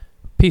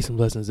Peace and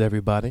blessings,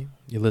 everybody.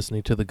 You're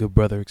listening to the Good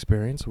Brother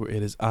Experience, where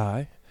it is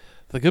I,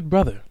 the Good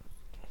Brother,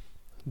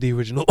 the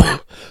original.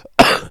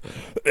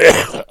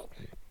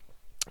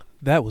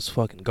 That was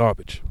fucking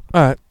garbage.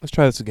 All right, let's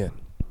try this again.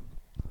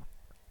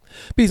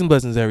 Peace and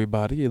blessings,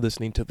 everybody. You're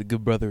listening to the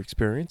Good Brother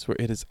Experience, where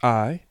it is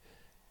I,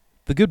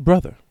 the Good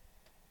Brother,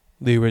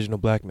 the original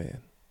black man.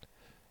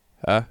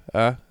 I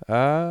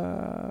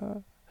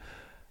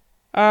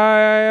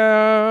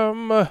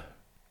am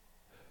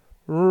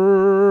Reek.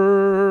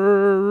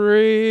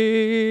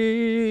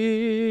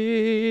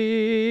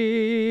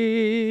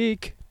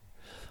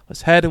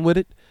 Let's head in with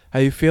it. How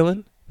you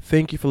feeling?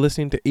 Thank you for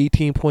listening to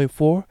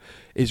 18.4.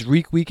 It's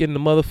Reek Week in the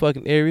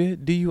motherfucking area.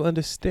 Do you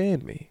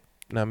understand me?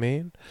 Know what I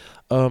mean?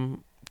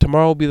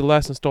 Tomorrow will be the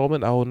last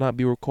installment. I will not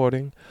be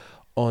recording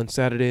on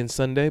Saturday and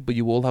Sunday, but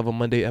you will have a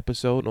Monday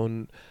episode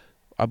on,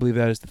 I believe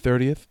that is the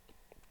 30th.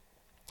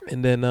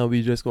 And then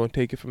we're just going to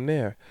take it from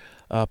there.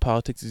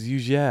 Politics as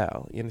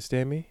usual. You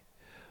understand me?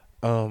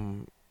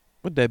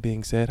 With that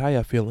being said, how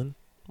y'all feeling?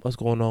 What's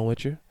going on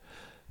with you?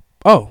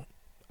 Oh,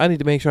 I need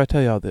to make sure I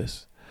tell y'all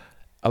this.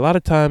 A lot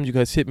of times you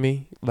guys hit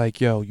me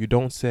like, yo, you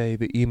don't say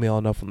the email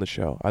enough on the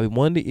show. I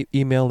wanted to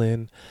email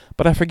in,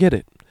 but I forget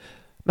it.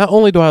 Not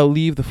only do I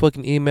leave the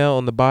fucking email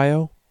on the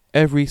bio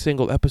every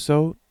single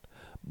episode,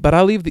 but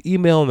I leave the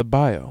email in the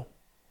bio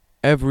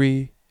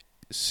every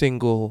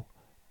single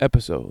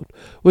episode,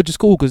 which is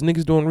cool because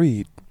niggas don't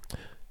read.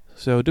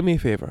 So do me a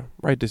favor,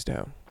 write this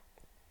down.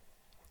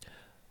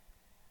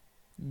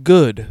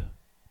 Good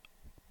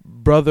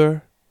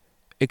brother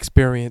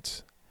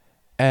experience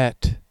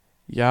at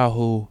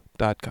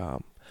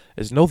yahoo.com.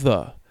 There's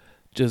no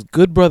just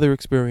good brother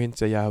experience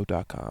at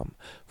yahoo.com.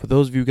 For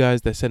those of you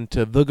guys that send it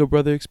to the good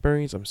brother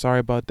experience, I'm sorry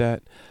about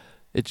that.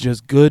 It's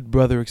just good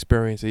brother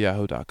experience at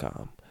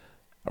yahoo.com.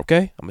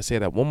 Okay? I'm going to say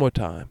that one more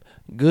time.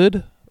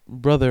 Good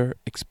brother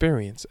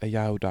experience at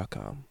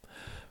yahoo.com.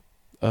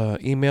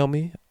 Email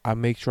me. I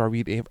make sure I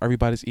read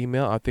everybody's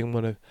email. I think I'm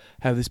going to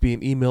have this be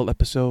an email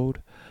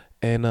episode.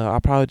 And I'll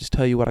probably just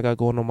tell you what I got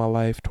going on in my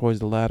life towards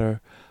the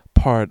latter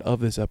part of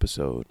this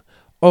episode.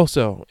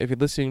 Also, if you're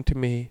listening to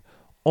me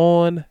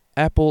on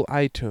Apple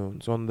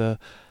iTunes, on the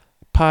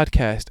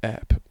podcast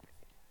app,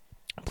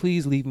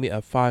 please leave me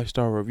a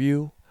 5-star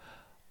review.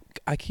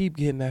 I keep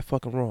getting that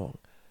fucking wrong.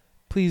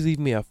 Please leave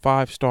me a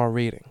 5-star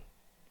rating.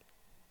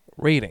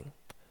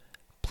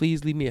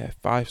 Please leave me a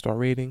 5-star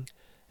rating.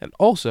 And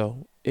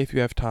also, if you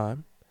have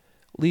time,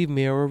 leave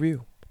me a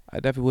review. I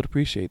definitely would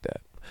appreciate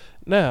that.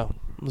 Now,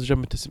 let's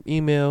jump into some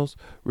emails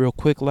real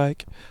quick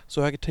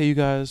so I can tell you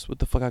guys what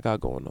the fuck I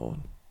got going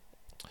on.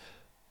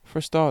 For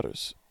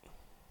starters,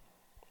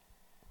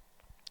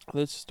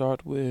 let's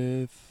start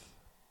with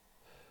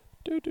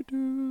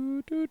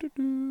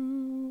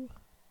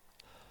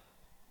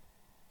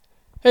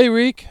Hey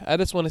Reek, I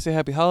just want to say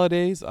happy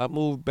holidays. I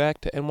moved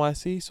back to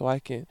NYC so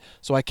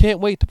I can't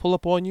wait to pull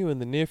up on you in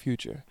the near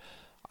future.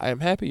 I am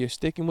happy you're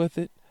sticking with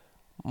it.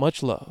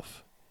 Much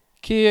love.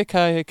 Kia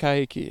Kaya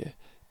Kaya Kia.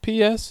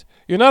 P.S.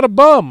 You're not a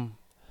bum.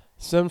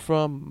 Sent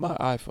from my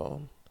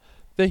iPhone.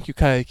 Thank you,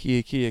 Kaya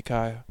Kia Kia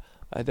Kaya.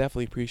 I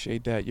definitely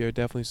appreciate that. You're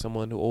definitely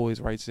someone who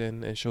always writes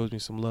in and shows me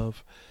some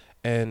love.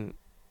 And,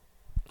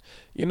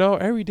 you know,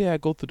 every day I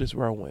go through this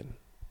whirlwind.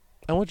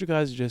 I want you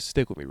guys to just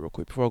stick with me real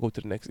quick before I go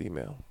to the next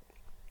email.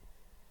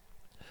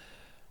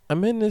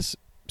 I'm in this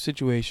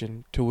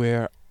situation to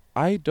where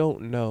I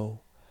don't know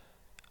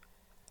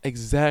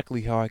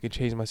exactly how I can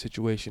change my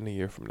situation a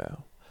year from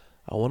now.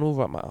 I want to move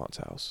out my aunt's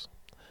house.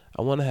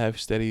 I want to have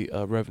steady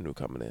revenue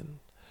coming in.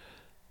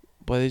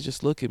 But it's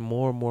just looking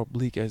more and more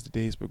bleak as the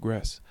days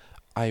progress.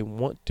 I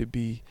want to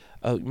be...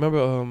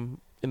 remember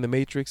in The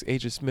Matrix,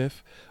 Agent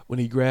Smith, when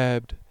he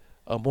grabbed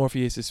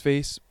Morpheus'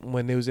 face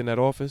when they was in that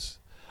office?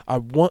 I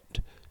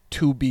want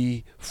to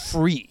be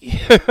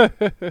free.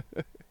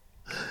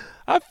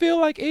 I feel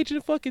like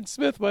Agent fucking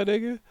Smith, my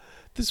nigga.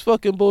 This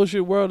fucking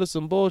bullshit world is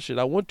some bullshit.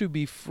 I want to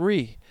be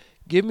free.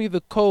 Give me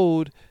the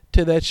code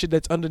to that shit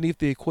that's underneath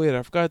the equator.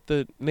 I forgot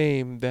the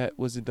name that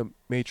was in the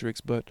Matrix,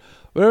 but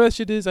whatever that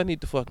shit is, I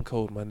need the fucking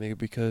code, my nigga,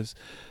 because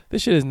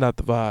this shit is not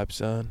the vibe,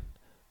 son.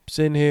 I'm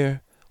sitting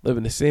here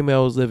living the same way I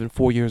was living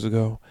 4 years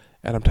ago,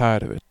 and I'm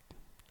tired of it.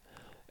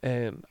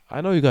 And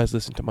I know you guys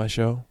listen to my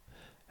show.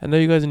 I know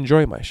you guys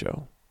enjoy my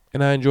show,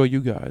 and I enjoy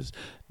you guys.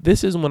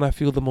 This is when I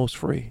feel the most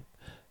free.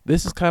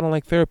 This is kind of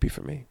like therapy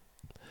for me.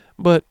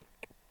 But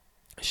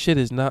shit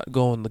is not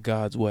going the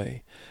God's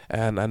way.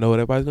 And I know what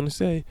everybody's going to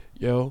say.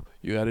 Yo,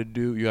 you got to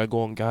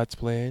go on God's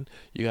plan.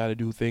 You got to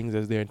do things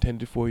as they're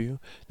intended for you.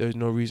 There's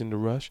no reason to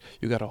rush.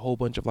 You got a whole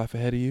bunch of life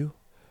ahead of you.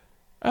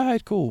 All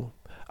right, cool.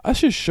 I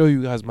should show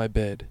you guys my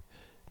bed.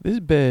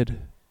 This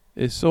bed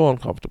is so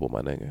uncomfortable,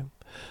 my nigga.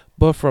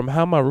 But from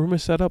how my room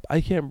is set up,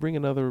 I can't bring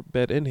another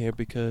bed in here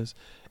because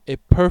it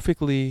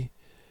perfectly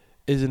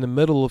is in the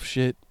middle of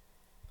shit.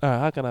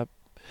 How can I...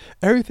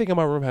 Everything in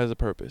my room has a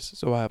purpose.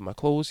 So I have my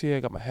clothes here, I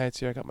got my hats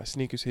here, I got my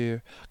sneakers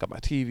here, I got my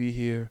TV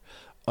here.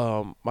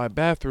 My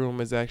bathroom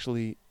is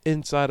actually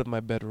inside of my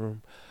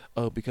bedroom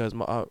because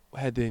my aunt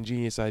had the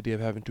ingenious idea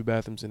of having 2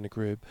 bathrooms in the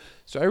crib.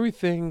 So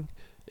everything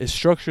is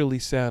structurally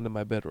sound in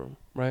my bedroom,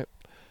 right?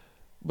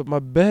 But my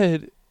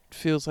bed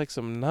feels like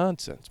some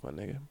nonsense, my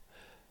nigga.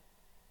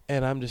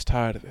 And I'm just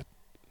tired of it.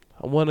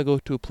 I want to go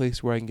to a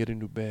place where I can get a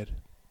new bed.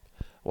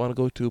 I want to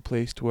go to a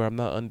place to where I'm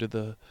not under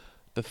the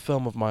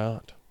thumb of my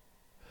aunt.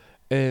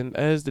 And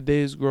as the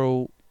days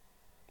grow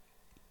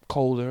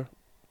colder,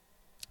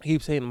 I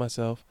keep saying to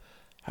myself,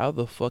 how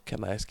the fuck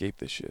can I escape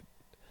this shit?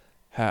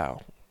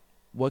 How?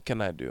 What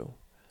can I do?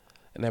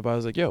 And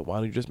everybody's like, yo, why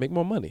don't you just make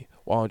more money?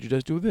 Why don't you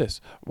just do this?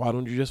 Why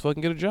don't you just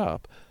fucking get a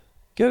job?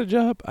 Get a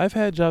job? I've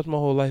had jobs my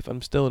whole life.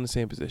 I'm still in the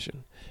same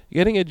position.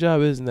 Getting a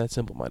job isn't that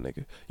simple, my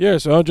nigga. Yeah,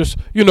 so I'll just,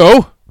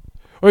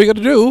 all you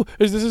gotta do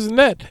is this and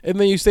that. And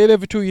then you stay there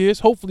for 2 years.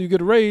 Hopefully you get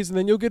a raise and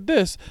then you'll get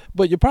this.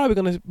 But you're probably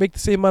gonna make the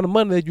same amount of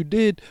money that you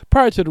did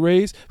prior to the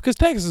raise because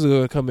taxes are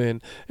gonna come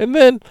in. And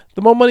then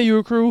the more money you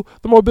accrue,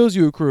 the more bills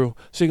you accrue.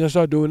 So you're gonna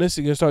start doing this,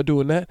 you're gonna start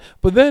doing that.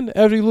 But then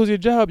after you lose your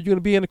job, you're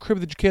gonna be in a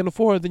crib that you can't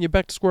afford, then you're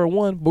back to square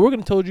one. But we're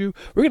gonna tell you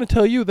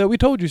that we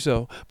told you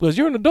so. Because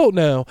you're an adult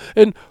now.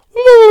 And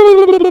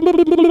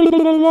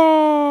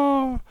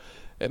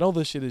all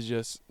this shit is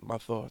just my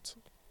thoughts.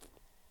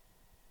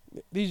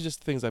 These are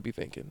just things I be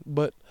thinking.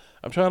 But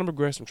I'm trying to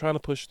progress. I'm trying to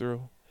push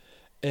through.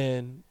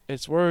 And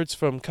it's words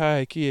from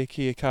Kaya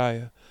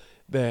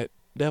that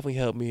definitely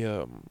helped me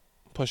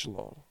push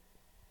along.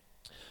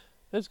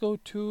 Let's go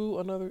to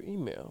another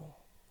email.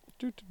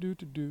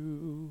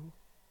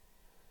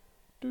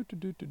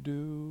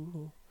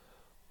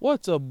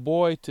 What's a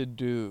boy to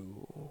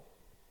do?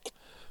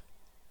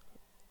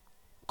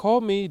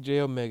 Call me J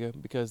Omega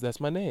because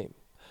that's my name.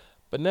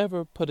 But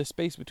never put a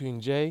space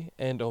between J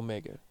and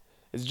Omega.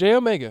 It's J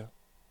Omega,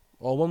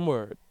 all one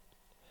word.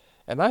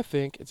 And I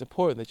think it's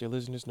important that your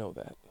listeners know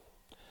that.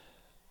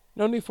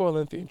 No need for a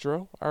lengthy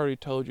intro. I already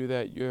told you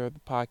that you're the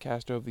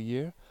podcaster of the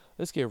year.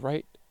 Let's get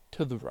right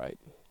to the right.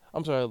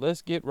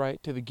 Let's get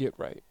right to the get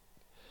right.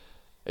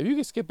 If you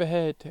could skip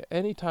ahead to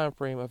any time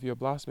frame of your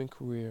blossoming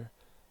career,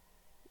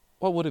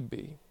 what would it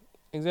be?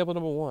 Example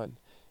number 1.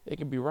 It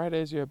can be right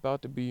as you're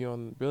about to be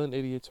on Brilliant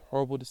Idiots,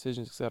 Horrible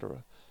Decisions,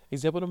 etc.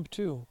 Example number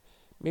 2.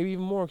 Maybe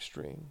even more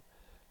extreme.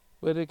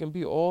 But it can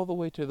be all the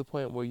way to the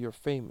point where you're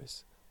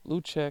famous,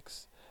 blue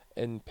checks,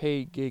 and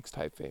paid gigs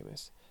type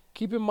famous.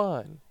 Keep in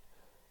mind,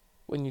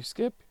 when you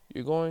skip,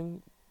 you're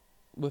going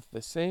with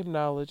the same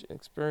knowledge and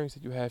experience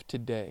that you have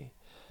today.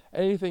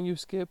 Anything you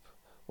skip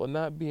will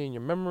not be in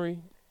your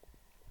memory.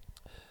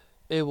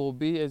 It will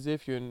be as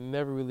if you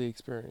never really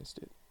experienced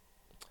it.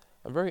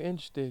 I'm very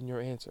interested in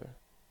your answer.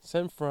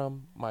 Sent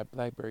from my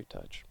BlackBerry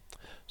Touch.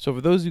 So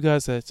for those of you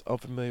guys that's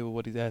unfamiliar with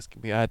what he's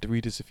asking me, I had to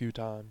read this a few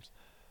times.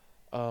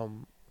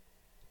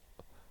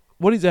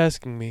 What he's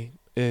asking me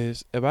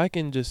is if I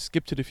can just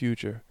skip to the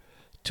future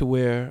to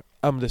where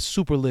I'm the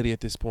super litty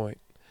at this point,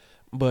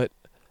 but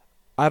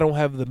I don't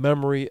have the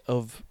memory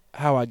of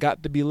how I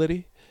got to be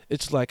litty.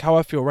 It's like how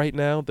I feel right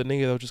now, the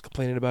nigga that was just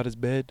complaining about his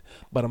bed,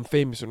 but I'm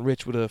famous and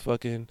rich with a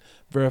fucking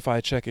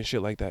verified check and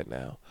shit like that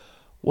now.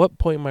 What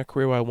point in my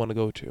career do I want to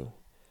go to?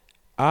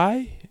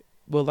 I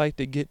would like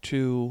to get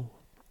to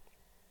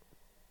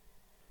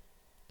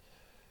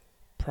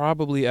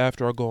probably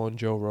after I go on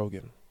Joe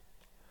Rogan.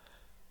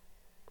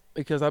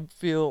 Because I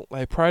feel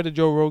like prior to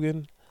Joe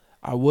Rogan,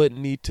 I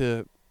wouldn't need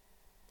to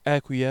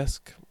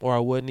acquiesce or I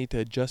wouldn't need to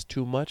adjust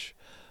too much.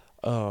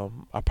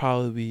 I'll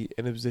probably be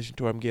in a position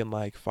to where I'm getting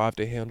like $500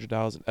 to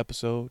 $800 an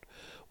episode,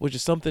 which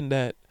is something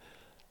that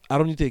I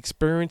don't need to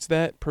experience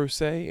that per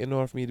se in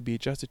order for me to be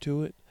adjusted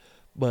to it.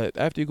 But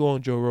after you go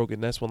on Joe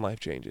Rogan, that's when life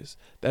changes.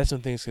 That's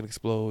when things can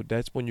explode.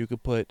 That's when you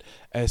could put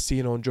as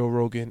seen on Joe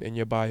Rogan in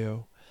your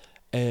bio.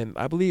 And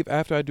I believe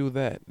after I do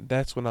that,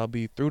 that's when I'll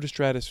be through the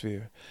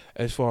stratosphere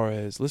as far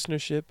as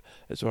listenership,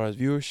 as far as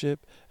viewership,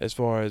 as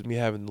far as me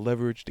having the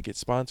leverage to get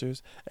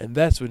sponsors. And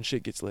that's when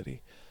shit gets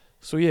litty.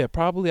 So yeah,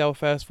 probably I'll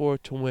fast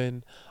forward to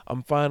when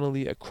I'm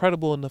finally a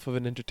credible enough of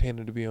an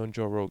entertainer to be on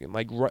Joe Rogan.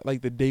 Like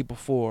the day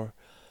before,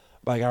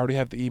 like I already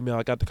have the email,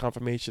 I got the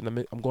confirmation,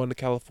 I'm going to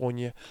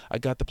California, I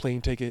got the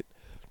plane ticket.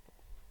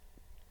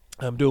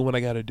 I'm doing what I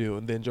got to do.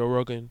 And then Joe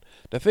Rogan,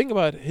 the thing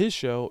about his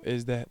show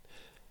is that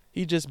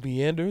he just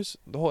meanders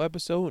the whole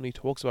episode and he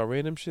talks about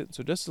random shit.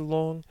 So just as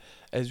long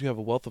as you have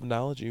a wealth of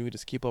knowledge and you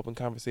just keep up in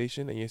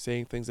conversation and you're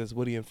saying things that's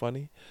witty and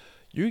funny,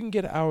 you can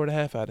get an hour and a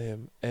half out of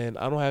him. And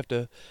I don't have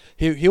to,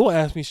 he won't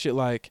ask me shit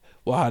like,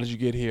 well, how did you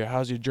get here?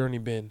 How's your journey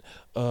been?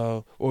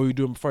 What were you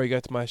doing before you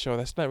got to my show?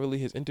 That's not really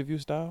his interview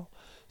style.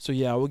 So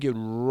yeah, I will get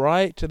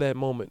right to that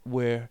moment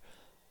where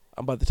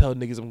I'm about to tell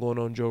niggas I'm going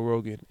on Joe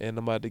Rogan and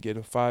I'm about to get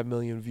a 5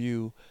 million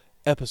view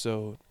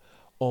episode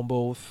on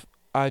both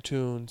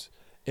iTunes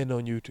and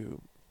on YouTube.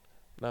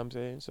 Know what I'm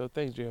saying? So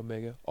thanks, J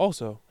Omega.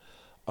 Also,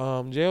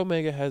 J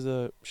Omega has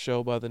a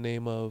show by the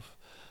name of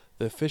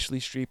the Officially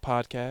Street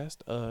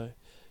Podcast.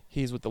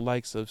 He's with the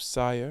likes of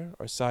Sire,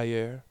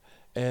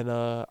 and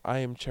I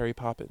am Cherry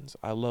Poppins.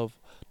 I love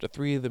the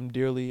three of them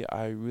dearly.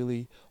 I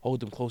really hold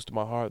them close to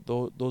my heart.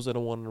 Those are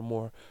one of the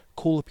more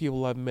cooler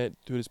people I've met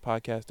through this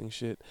podcasting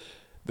shit.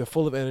 They're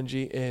full of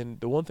energy, and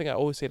the one thing I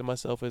always say to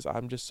myself is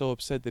I'm just so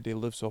upset that they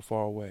live so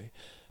far away.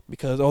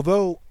 Because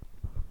although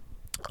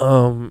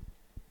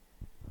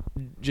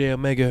J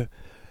Omega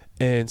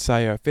and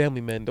Sire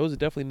family men. Those are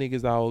definitely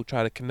niggas I'll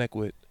try to connect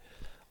with,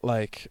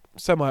 like,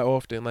 semi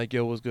often. Like,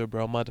 yo, what's good,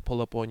 bro? I'm about to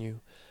pull up on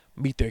you.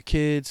 Meet their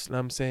kids, you know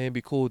what I'm saying?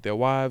 Be cool with their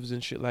wives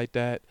and shit like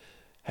that.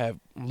 Have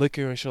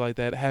liquor and shit like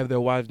that. Have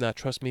their wives not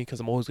trust me because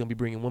I'm always going to be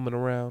bringing women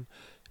around.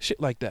 Shit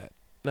like that.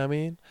 You know what I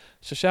mean?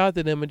 So shout out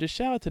to them and just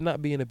shout out to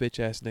not being a bitch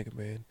ass nigga,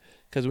 man.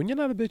 Because when you're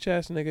not a bitch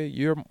ass nigga,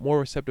 you're more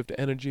receptive to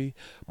energy.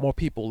 More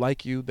people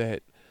like you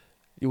that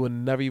you would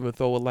never even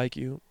thought would like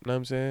you. You know what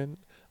I'm saying?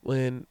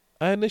 When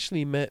I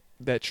initially met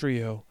that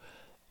trio,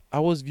 I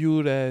was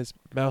viewed as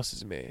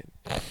Mouse's man.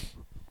 I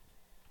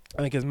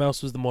think because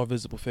Mouse was the more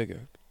visible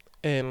figure.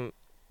 And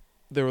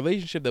the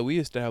relationship that we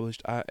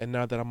established, and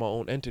now that I'm my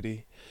own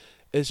entity,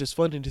 it's just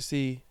funny to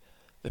see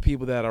the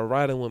people that are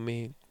riding with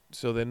me.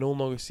 So they no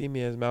longer see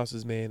me as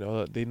Mouse's man,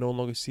 or they no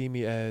longer see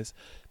me as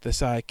the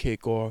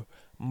sidekick or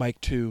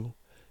Mike 2.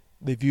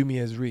 They view me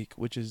as Reek,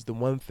 which is the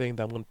one thing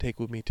that I'm going to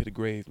take with me to the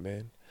grave,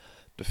 man.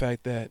 The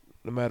fact that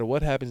no matter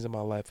what happens in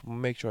my life, I'm going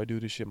to make sure I do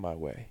this shit my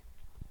way.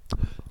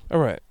 All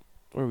right.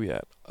 Where are we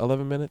at?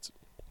 11 minutes?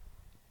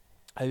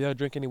 Have y'all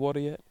drink any water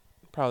yet?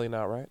 Probably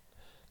not, right?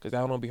 Because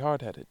y'all don't be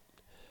hard-headed.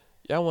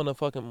 Y'all want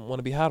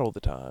to be hot all the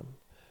time.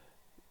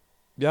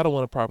 Y'all don't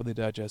want to properly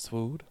digest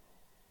food.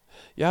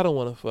 Y'all don't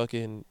want to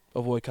fucking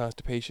avoid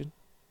constipation.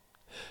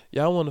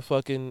 Y'all want to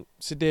fucking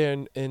sit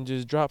there and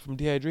just drop from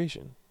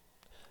dehydration.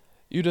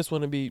 You just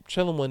want to be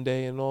chilling one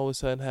day and all of a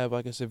sudden have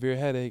like a severe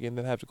headache and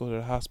then have to go to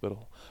the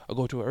hospital or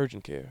go to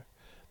urgent care.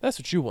 That's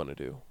what you want to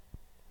do.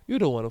 You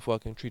don't want to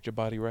fucking treat your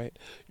body right.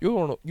 You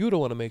don't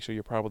want to make sure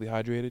you're properly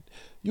hydrated.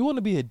 You want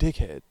to be a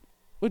dickhead,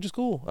 which is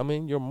cool. I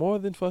mean, you're more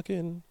than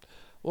fucking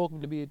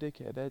welcome to be a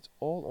dickhead. That's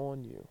all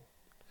on you.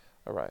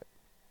 All right.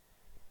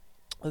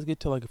 Let's get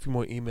to like a few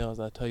more emails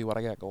and I'll tell you what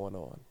I got going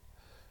on.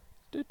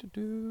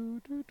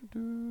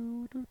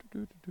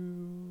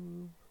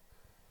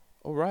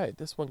 All right,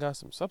 this one got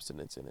some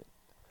substance in it.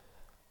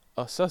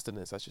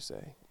 Sustenance, I should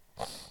say.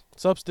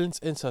 Substance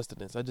and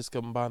sustenance. I just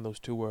combined those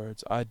two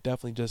words. I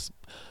definitely just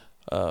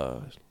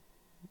let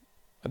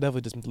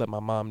my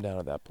mom down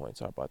at that point.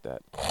 Sorry about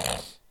that.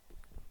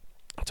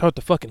 It's hard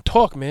to fucking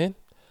talk, man.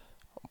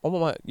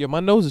 My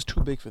nose is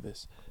too big for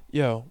this.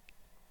 Yo,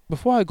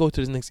 before I go to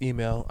this next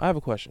email, I have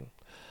a question.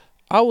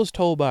 I was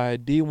told by a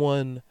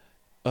D1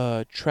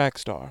 track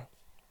star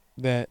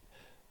that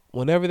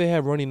whenever they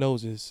have runny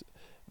noses,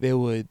 they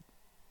would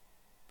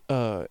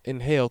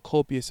inhale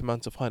copious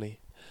amounts of honey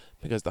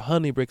because the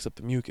honey breaks up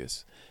the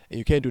mucus. And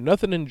you can't do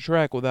nothing in the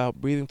track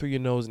without breathing through your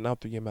nose and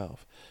out through your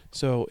mouth.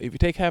 So if you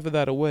take half of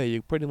that away,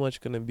 you're pretty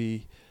much going to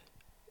be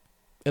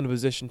in a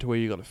position to where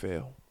you're going to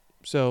fail.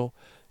 So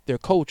their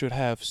coach would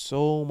have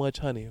so much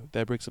honey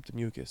that breaks up the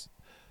mucus.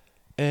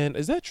 And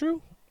is that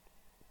true?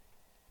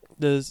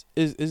 Is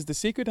the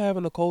secret to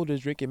having a cold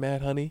is drinking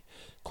mad honey,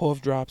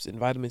 cough drops, and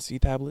vitamin C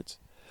tablets?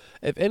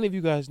 If any of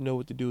you guys know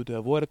what to do to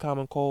avoid a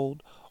common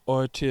cold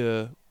or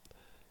to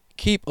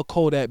keep a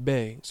cold at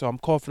bay. So I'm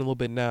coughing a little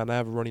bit now and I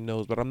have a runny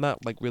nose, but I'm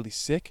not like really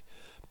sick,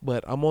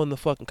 but I'm on the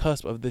fucking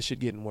cusp of this shit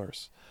getting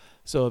worse.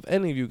 So if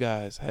any of you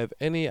guys have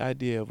any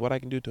idea of what I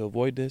can do to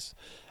avoid this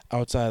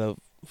outside of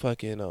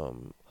fucking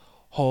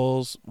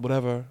Halls,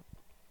 whatever,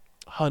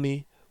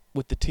 honey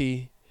with the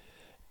tea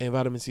and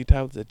vitamin C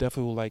tablets, I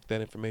definitely would like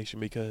that information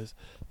because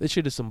this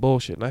shit is some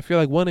bullshit. And I feel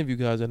like one of you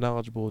guys are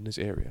knowledgeable in this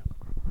area.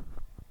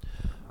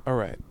 All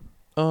right.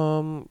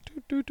 All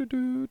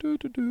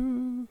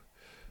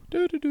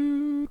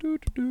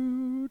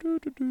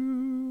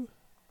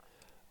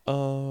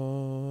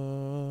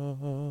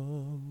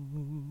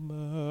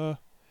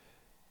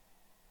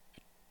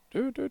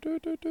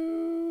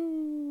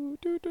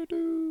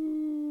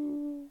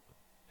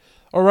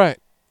right.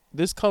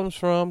 This comes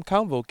from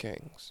Convo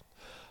Kings.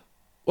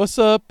 What's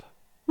up?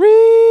 Reek.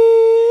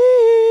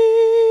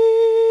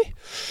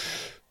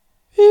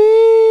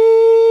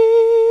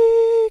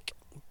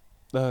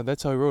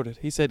 That's how he wrote it.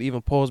 He said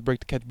even pause, break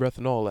to catch breath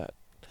and all that.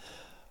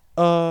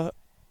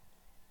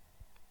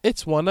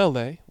 It's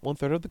 1LA,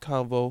 1/3 of the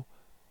Convo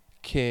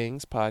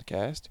Kings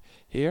podcast.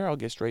 Here, I'll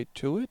get straight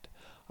to it.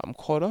 I'm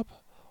caught up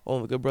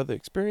on the Good Brother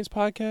Experience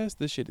podcast.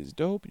 This shit is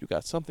dope. You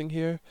got something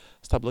here.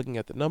 Stop looking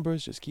at the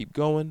numbers. Just keep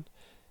going.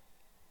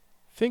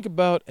 Think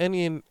about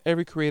any and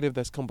every creative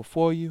that's come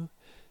before you.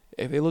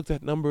 If they looked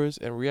at numbers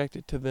and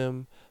reacted to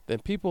them, then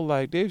people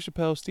like Dave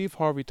Chappelle, Steve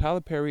Harvey,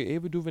 Tyler Perry,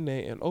 Ava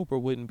DuVernay, and Oprah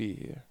wouldn't be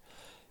here.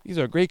 These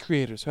are great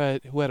creators who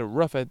had a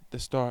rough at the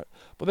start,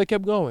 but they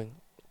kept going.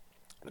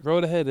 The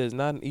road ahead is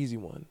not an easy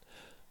one,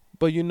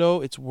 but you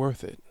know it's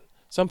worth it.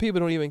 Some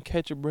people don't even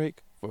catch a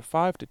break for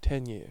 5 to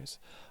 10 years.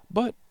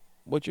 But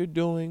what you're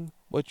doing,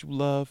 what you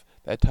love,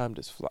 that time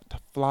just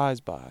flies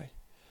by.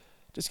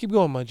 Just keep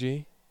going, my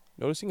G.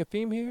 Noticing a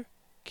theme here?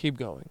 Keep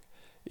going.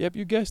 Yep,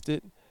 you guessed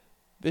it.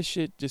 This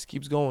shit just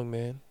keeps going,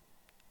 man.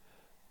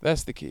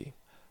 That's the key.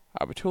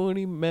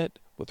 Opportunity met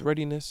with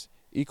readiness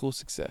equals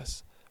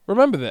success.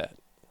 Remember that.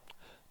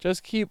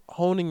 Just keep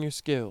honing your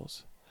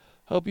skills.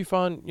 Help you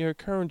find your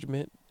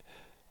encouragement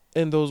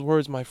In those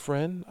words, my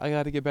friend, I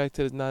got to get back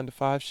to this 9 to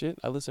 5 shit.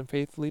 I listen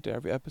faithfully to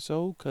every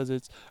episode because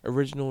it's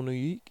original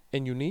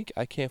and unique.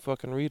 I can't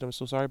fucking read. I'm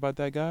so sorry about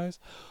that, guys.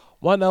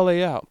 One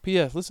LA out.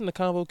 P.S. Listen to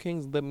Convo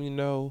Kings. Let me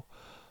know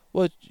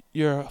what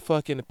your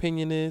fucking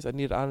opinion is. I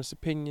need an honest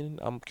opinion.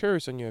 I'm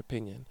curious on your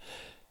opinion.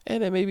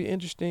 And it may be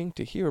interesting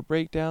to hear a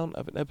breakdown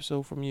of an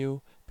episode from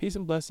you. Peace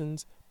and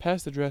blessings.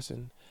 Pass the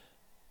dressing.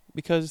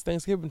 Because it's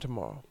Thanksgiving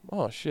tomorrow.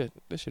 Oh, shit.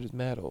 This shit is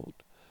mad old.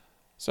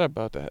 Sorry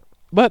about that.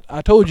 But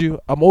I told you,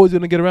 I'm always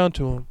going to get around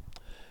to him.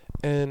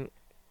 And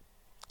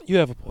you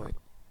have a point.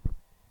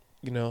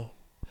 You know,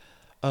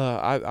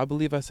 I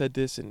believe I said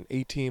this in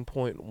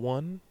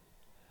 18.1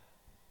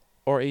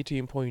 or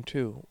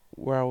 18.2,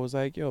 where I was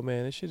like, yo,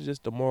 man, this shit is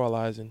just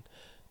demoralizing.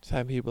 Just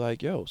having people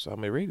like, yo, so how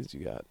many ratings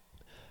you got?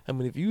 How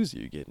many views are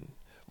you getting?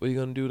 What are you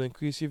going to do to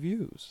increase your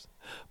views?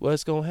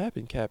 What's going to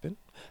happen, Captain?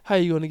 How are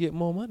you going to get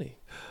more money?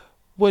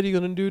 What are you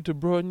going to do to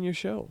broaden your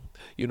show?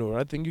 You know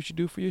what I think you should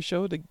do for your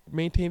show to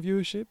maintain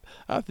viewership?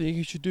 I think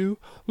you should do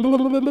la la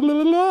la la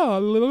la la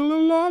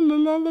la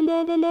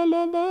la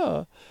la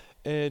la.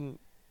 And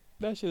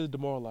that shit is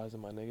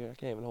demoralizing, my nigga. I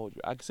can't even hold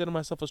you. I consider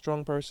myself a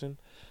strong person,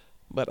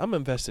 but I'm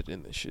invested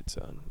in this shit,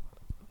 son.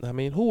 I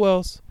mean, who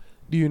else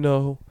do you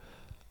know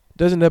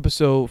does an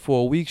episode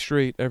for a week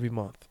straight every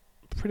month?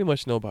 Pretty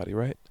much nobody,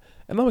 right?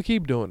 And I'm going to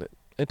keep doing it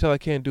until I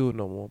can't do it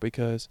no more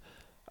because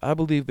I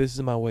believe this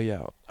is my way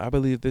out. I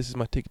believe this is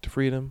my ticket to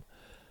freedom.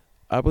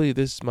 I believe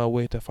this is my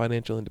way to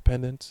financial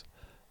independence.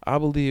 I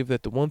believe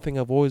that the one thing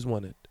I've always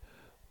wanted,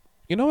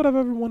 you know what I've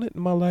ever wanted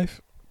in my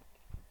life?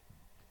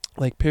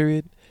 Like,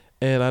 period.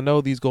 And I know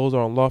these goals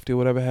are lofty or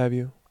whatever have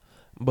you,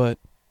 but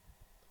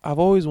I've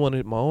always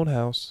wanted my own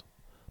house,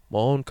 my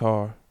own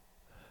car,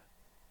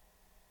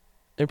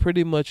 and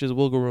pretty much just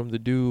wiggle room to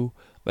do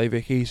like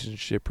vacation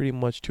shit pretty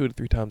much 2 to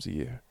 3 times a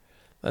year.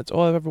 That's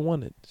all I've ever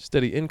wanted.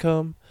 Steady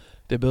income,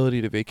 the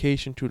ability to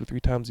vacation 2 to 3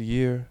 times a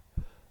year,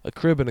 a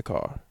crib and a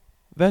car.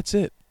 That's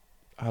it.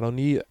 I don't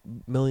need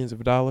millions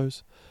of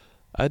dollars.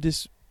 I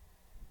just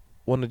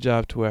want a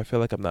job to where I feel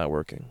like I'm not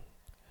working.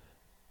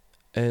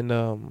 And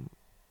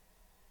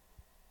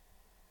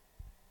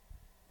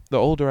the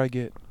older I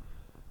get,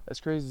 as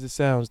crazy as it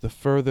sounds, the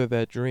further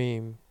that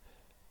dream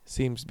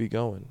seems to be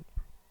going.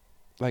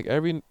 Like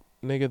every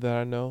nigga that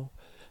I know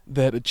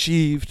that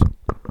achieved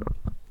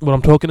what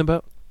I'm talking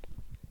about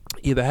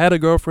either had a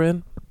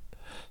girlfriend,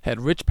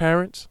 had rich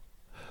parents,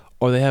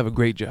 or they have a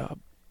great job.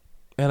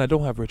 And I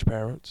don't have rich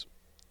parents.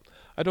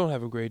 I don't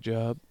have a great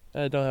job.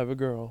 And I don't have a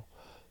girl.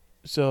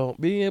 So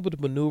being able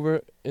to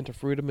maneuver into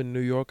freedom in New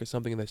York is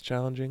something that's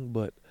challenging,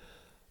 but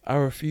I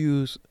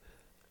refuse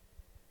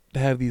to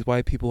have these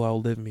white people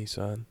outlive me,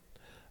 son.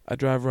 I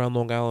drive around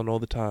Long Island all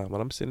the time,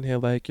 and I'm sitting here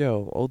like,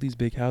 yo, all these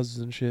big houses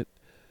and shit.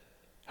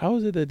 How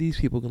is it that these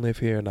people can live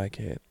here and I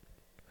can't?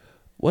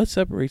 What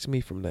separates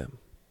me from them?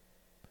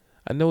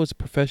 I know it's a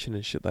profession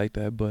and shit like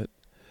that, but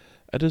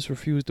I just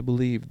refuse to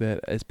believe that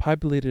as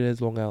populated as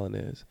Long Island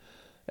is,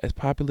 as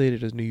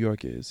populated as New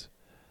York is,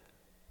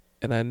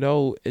 and I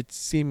know it's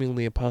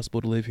seemingly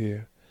impossible to live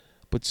here,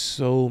 but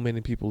so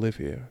many people live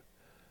here.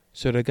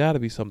 So there gotta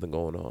be something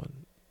going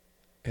on.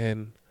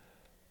 And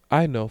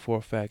I know for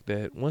a fact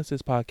that once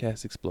this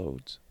podcast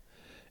explodes,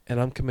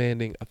 and I'm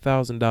commanding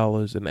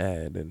 $1,000 an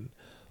ad and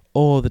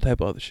all the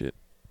type of other shit,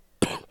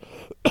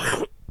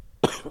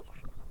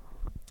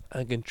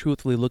 I can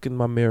truthfully look in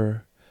my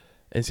mirror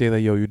and say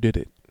that, yo, you did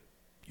it.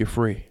 You're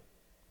free.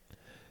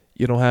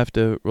 You don't have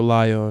to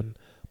rely on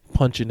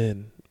punching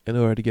in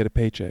order to get a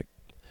paycheck.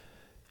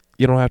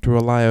 You don't have to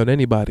rely on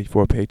anybody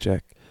for a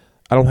paycheck.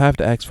 I don't have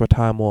to ask for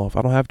time off.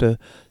 I don't have to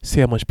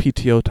say how much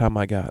PTO time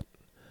I got.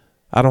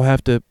 I don't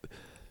have to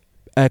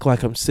act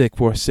like I'm sick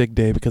for a sick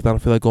day because I don't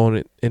feel like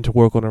going into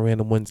work on a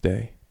random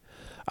Wednesday.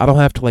 I don't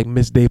have to like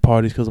miss day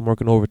parties because I'm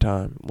working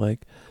overtime.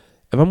 Like,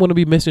 if I'm going to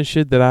be missing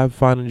shit that I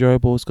find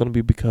enjoyable, it's going to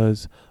be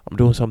because I'm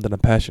doing something I'm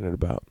passionate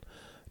about.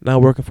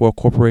 Not working for a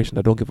corporation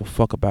that don't give a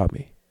fuck about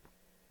me.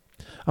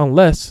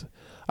 Unless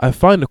I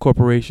find a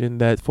corporation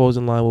that falls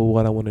in line with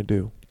what I want to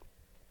do.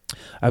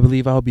 I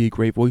believe I'll be a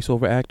great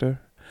voiceover actor.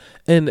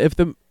 And if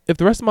the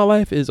rest of my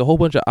life is a whole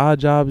bunch of odd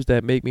jobs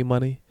that make me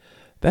money,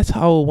 that's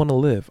how I want to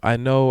live. I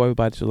know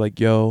everybody's like,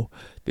 yo,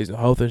 there's no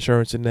health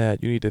insurance in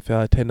that. You need to file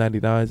out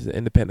 1099s as an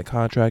independent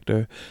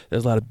contractor.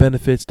 There's a lot of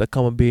benefits that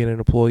come with being an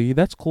employee.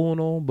 That's cool and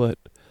all, but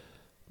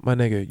my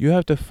nigga, you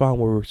have to find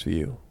what works for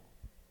you.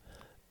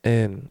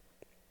 And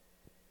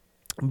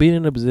being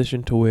in a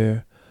position to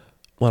where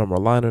when I'm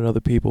relying on other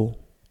people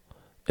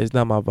is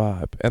not my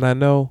vibe. And I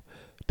know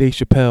Dave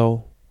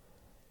Chappelle,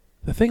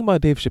 the thing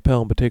about Dave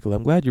Chappelle in particular,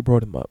 I'm glad you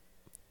brought him up,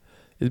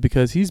 is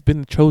because he's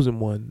been the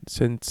chosen one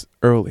since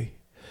early.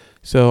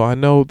 So I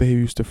know they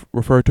used to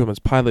refer to him as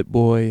Pilot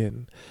Boy,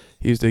 and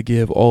he used to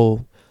give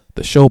all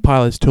the show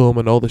pilots to him,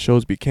 and all the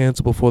shows be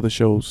canceled before the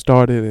show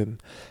started,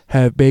 and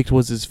Have Baked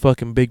was his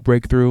fucking big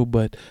breakthrough,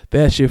 but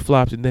that shit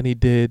flopped, and then he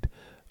did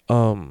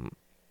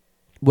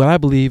what I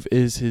believe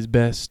is his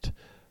best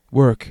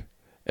work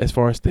as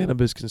far as stand-up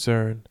is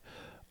concerned.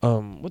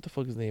 What the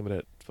fuck is the name of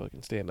that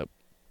fucking stand-up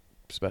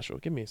special?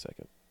 Give me a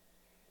second.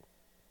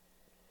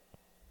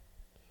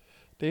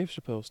 Dave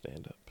Chappelle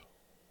stand up.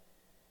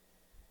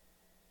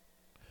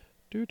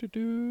 Do do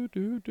do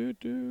do do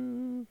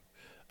do.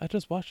 I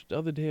just watched it the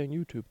other day on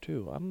YouTube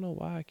too. I don't know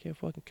why I can't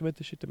fucking commit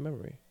this shit to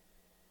memory.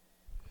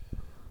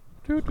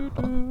 Do do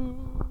do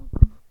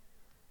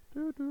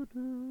do do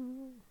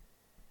do.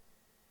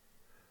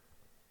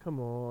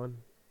 Come on.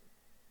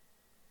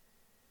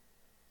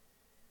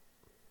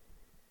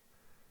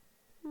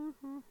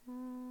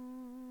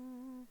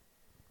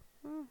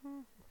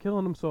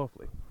 Killing Him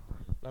Softly.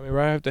 I mean,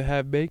 right after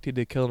Half Baked, he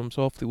did Killing Him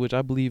Softly, which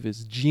I believe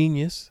is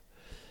genius.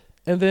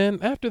 And then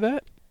after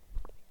that,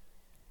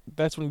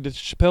 that's when he did the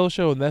Chappelle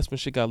Show, and that's when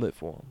shit got lit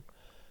for him.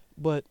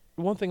 But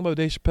one thing about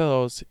Dave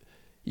Chappelle is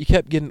he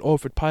kept getting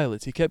offered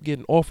pilots. He kept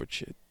getting offered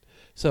shit.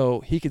 So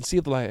he can see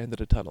the light at the end of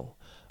the tunnel.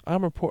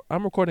 I'm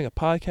recording a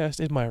podcast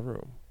in my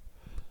room.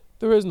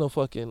 There is no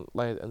fucking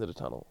light at the end of the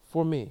tunnel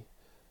for me,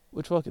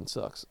 which fucking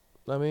sucks.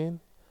 I mean,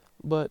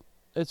 but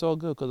it's all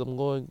good because I'm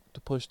going to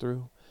push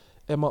through.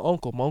 And my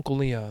uncle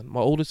Leon,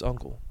 my oldest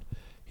uncle,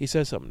 he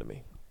said something to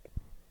me.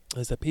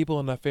 Is that people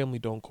in our family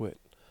don't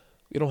quit.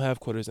 We don't have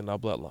quitters in our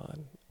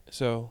bloodline.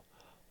 So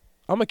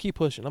I'm going to keep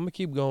pushing. I'm going to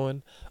keep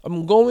going.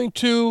 I'm going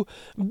to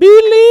believe.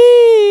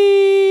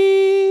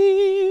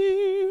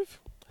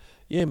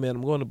 Yeah, man,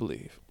 I'm going to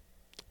believe.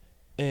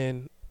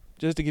 And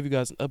just to give you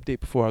guys an update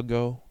before I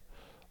go,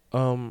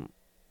 I'm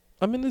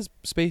in this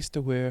space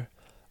to where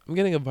I'm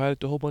getting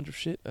invited to a whole bunch of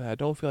shit, and I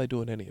don't feel like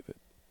doing any of it.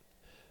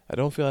 I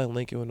don't feel like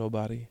linking with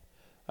nobody.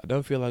 I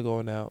don't feel like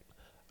going out.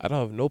 I don't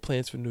have no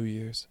plans for New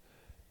Year's.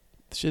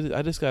 Shit,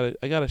 I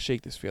gotta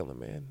shake this feeling,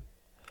 man.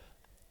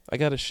 I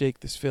gotta shake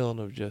this feeling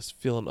of just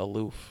feeling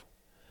aloof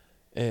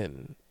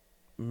and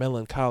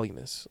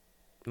melancholiness.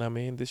 You know what I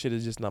mean? This shit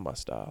is just not my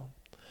style.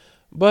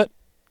 But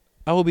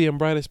I will be in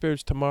brighter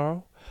spirits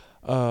tomorrow.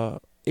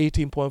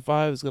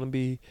 18.5 is gonna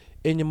be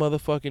in your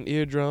motherfucking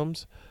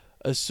eardrums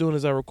as soon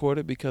as I record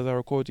it, because I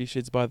record these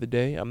shits by the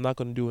day. I'm not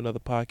gonna do another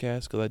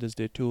podcast because I just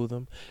did 2 of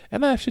them,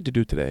 and I have shit to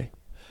do today.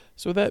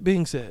 So with that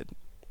being said,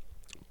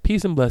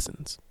 peace and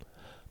blessings.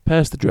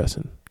 Pass the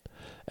dressing.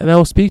 And I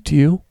will speak to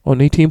you on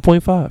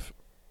 18.5.